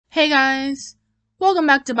Hey guys, welcome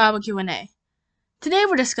back to Bible Q&A. Today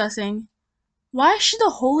we're discussing, why should the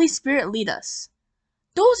Holy Spirit lead us?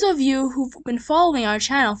 Those of you who've been following our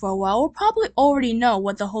channel for a while will probably already know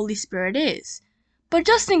what the Holy Spirit is. But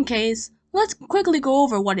just in case, let's quickly go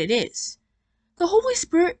over what it is. The Holy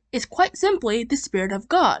Spirit is quite simply the Spirit of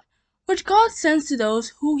God, which God sends to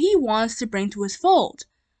those who He wants to bring to His fold.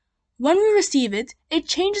 When we receive it, it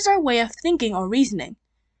changes our way of thinking or reasoning.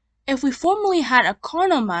 If we formerly had a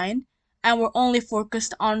carnal mind, and were only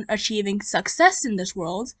focused on achieving success in this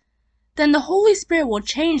world, then the Holy Spirit will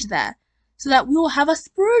change that, so that we will have a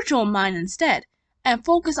spiritual mind instead, and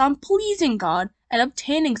focus on pleasing God and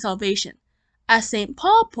obtaining salvation. As St.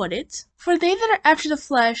 Paul put it, "For they that are after the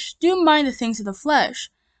flesh do mind the things of the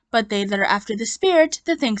flesh, but they that are after the Spirit,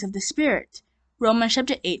 the things of the Spirit." Romans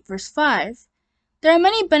chapter 8, verse 5. There are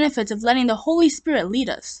many benefits of letting the Holy Spirit lead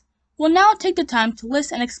us. We'll now take the time to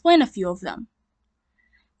list and explain a few of them.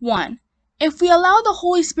 1. If we allow the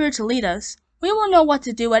Holy Spirit to lead us, we will know what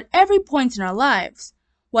to do at every point in our lives,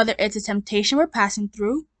 whether it's a temptation we're passing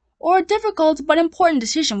through, or a difficult but important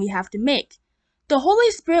decision we have to make. The Holy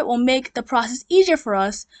Spirit will make the process easier for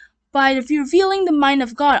us by revealing the mind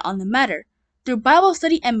of God on the matter, through Bible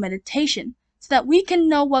study and meditation, so that we can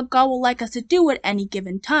know what God will like us to do at any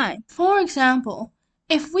given time. For example,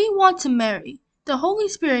 if we want to marry, the Holy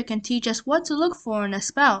Spirit can teach us what to look for in a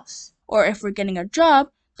spouse. Or if we're getting a job,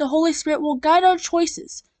 the Holy Spirit will guide our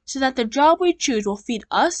choices so that the job we choose will feed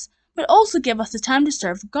us, but also give us the time to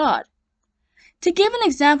serve God. To give an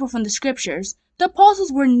example from the scriptures, the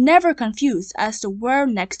apostles were never confused as to where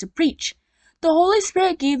next to preach. The Holy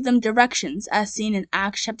Spirit gave them directions as seen in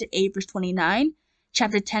Acts chapter 8 verse 29,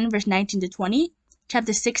 chapter 10 verse 19 to 20,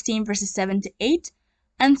 chapter 16 verses 7 to 8,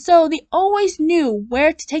 and so they always knew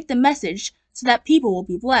where to take the message so that people will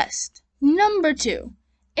be blessed. Number 2.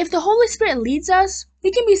 If the Holy Spirit leads us,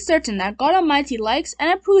 we can be certain that God Almighty likes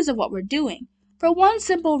and approves of what we're doing, for one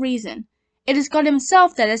simple reason. It is God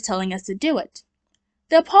Himself that is telling us to do it.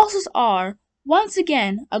 The apostles are, once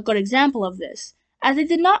again, a good example of this, as they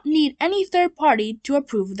did not need any third party to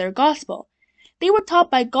approve of their gospel. They were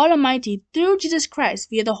taught by God Almighty through Jesus Christ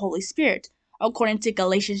via the Holy Spirit, according to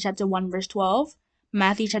Galatians chapter 1 verse 12,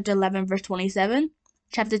 Matthew chapter 11 verse 27,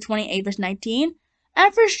 chapter 28 verse 19,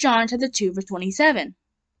 and 1 John chapter 2 verse 27.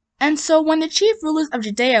 And so when the chief rulers of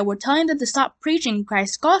Judea were telling them to stop preaching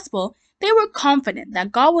Christ's gospel, they were confident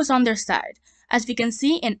that God was on their side, as we can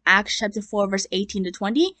see in Acts chapter 4 verse 18 to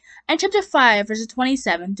 20 and chapter 5 verses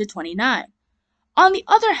 27 to 29. On the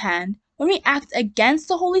other hand, when we act against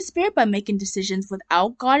the Holy Spirit by making decisions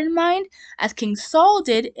without God in mind, as King Saul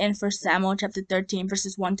did in 1 Samuel chapter 13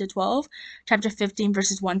 verses 1 to 12, chapter 15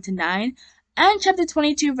 verses 1 to 9, and chapter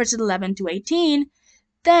 22 verses 11 to 18,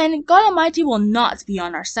 then God Almighty will not be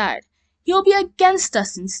on our side. He will be against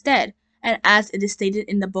us instead, and as it is stated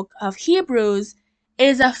in the book of Hebrews, it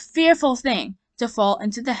is a fearful thing to fall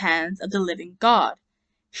into the hands of the living God.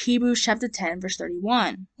 Hebrews chapter 10 verse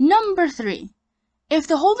 31. Number 3. If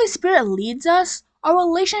the Holy Spirit leads us, our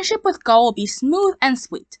relationship with God will be smooth and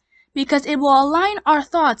sweet, because it will align our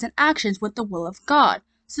thoughts and actions with the will of God,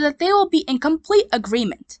 so that they will be in complete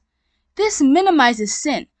agreement. This minimizes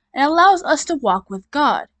sin and allows us to walk with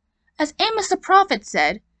God. As Amos the prophet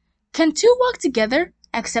said, "Can two walk together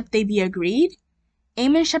except they be agreed?"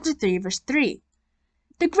 Amos chapter 3 verse 3.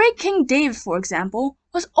 The great King David, for example,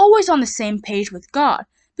 was always on the same page with God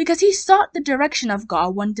because he sought the direction of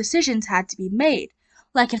God when decisions had to be made,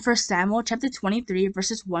 like in 1 Samuel chapter 23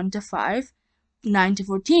 verses 1 to 5, 9 to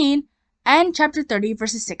 14, and chapter 30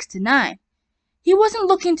 verses 6 to 9. He wasn't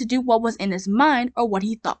looking to do what was in his mind or what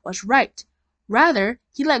he thought was right. Rather,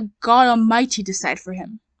 he let God Almighty decide for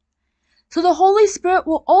him. So the Holy Spirit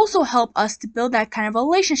will also help us to build that kind of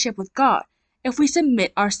relationship with God if we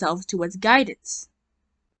submit ourselves to its guidance.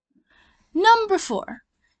 Number 4.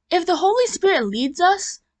 If the Holy Spirit leads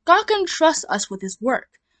us, God can trust us with His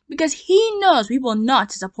work, because He knows we will not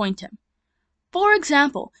disappoint Him. For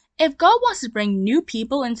example, if God wants to bring new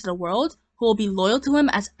people into the world who will be loyal to Him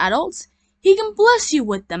as adults, He can bless you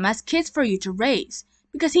with them as kids for you to raise,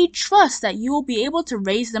 because He trusts that you will be able to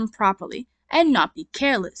raise them properly and not be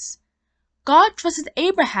careless. God trusted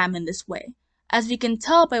Abraham in this way, as we can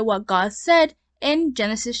tell by what God said in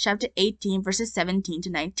Genesis chapter 18 verses 17 to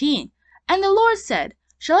 19. And the Lord said,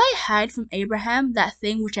 "Shall I hide from Abraham that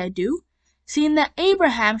thing which I do? Seeing that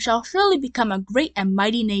Abraham shall surely become a great and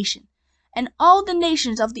mighty nation, and all the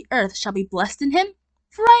nations of the earth shall be blessed in him?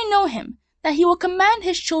 For I know him, that he will command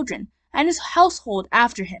his children and his household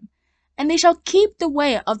after him, and they shall keep the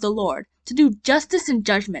way of the Lord, to do justice and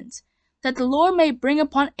judgment, that the Lord may bring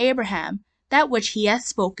upon Abraham that which he has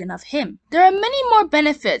spoken of him. There are many more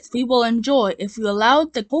benefits we will enjoy if we allow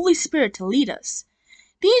the Holy Spirit to lead us.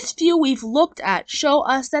 These few we've looked at show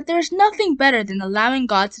us that there is nothing better than allowing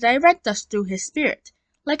God to direct us through His Spirit,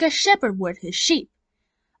 like a shepherd would his sheep.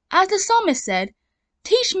 As the psalmist said,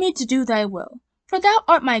 "Teach me to do thy will, for thou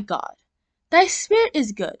art my God. Thy Spirit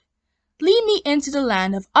is good. Lead me into the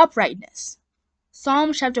land of uprightness."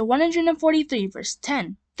 Psalm chapter 143, verse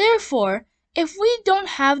 10. Therefore, if we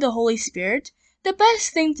don't have the Holy Spirit, the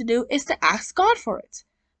best thing to do is to ask God for it,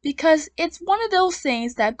 because it's one of those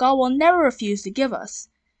things that God will never refuse to give us.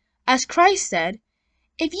 As Christ said,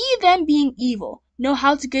 "If ye then being evil know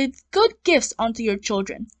how to give good gifts unto your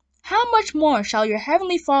children, how much more shall your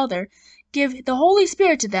heavenly Father give the Holy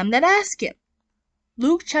Spirit to them that ask Him?"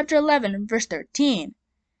 Luke chapter 11, verse 13.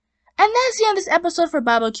 And that's the end of this episode for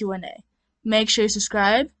Bible Q&A. Make sure you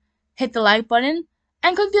subscribe, hit the like button,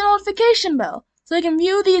 and click the notification bell so you can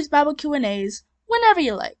view these Bible Q&As whenever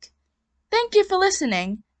you like. Thank you for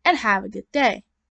listening, and have a good day.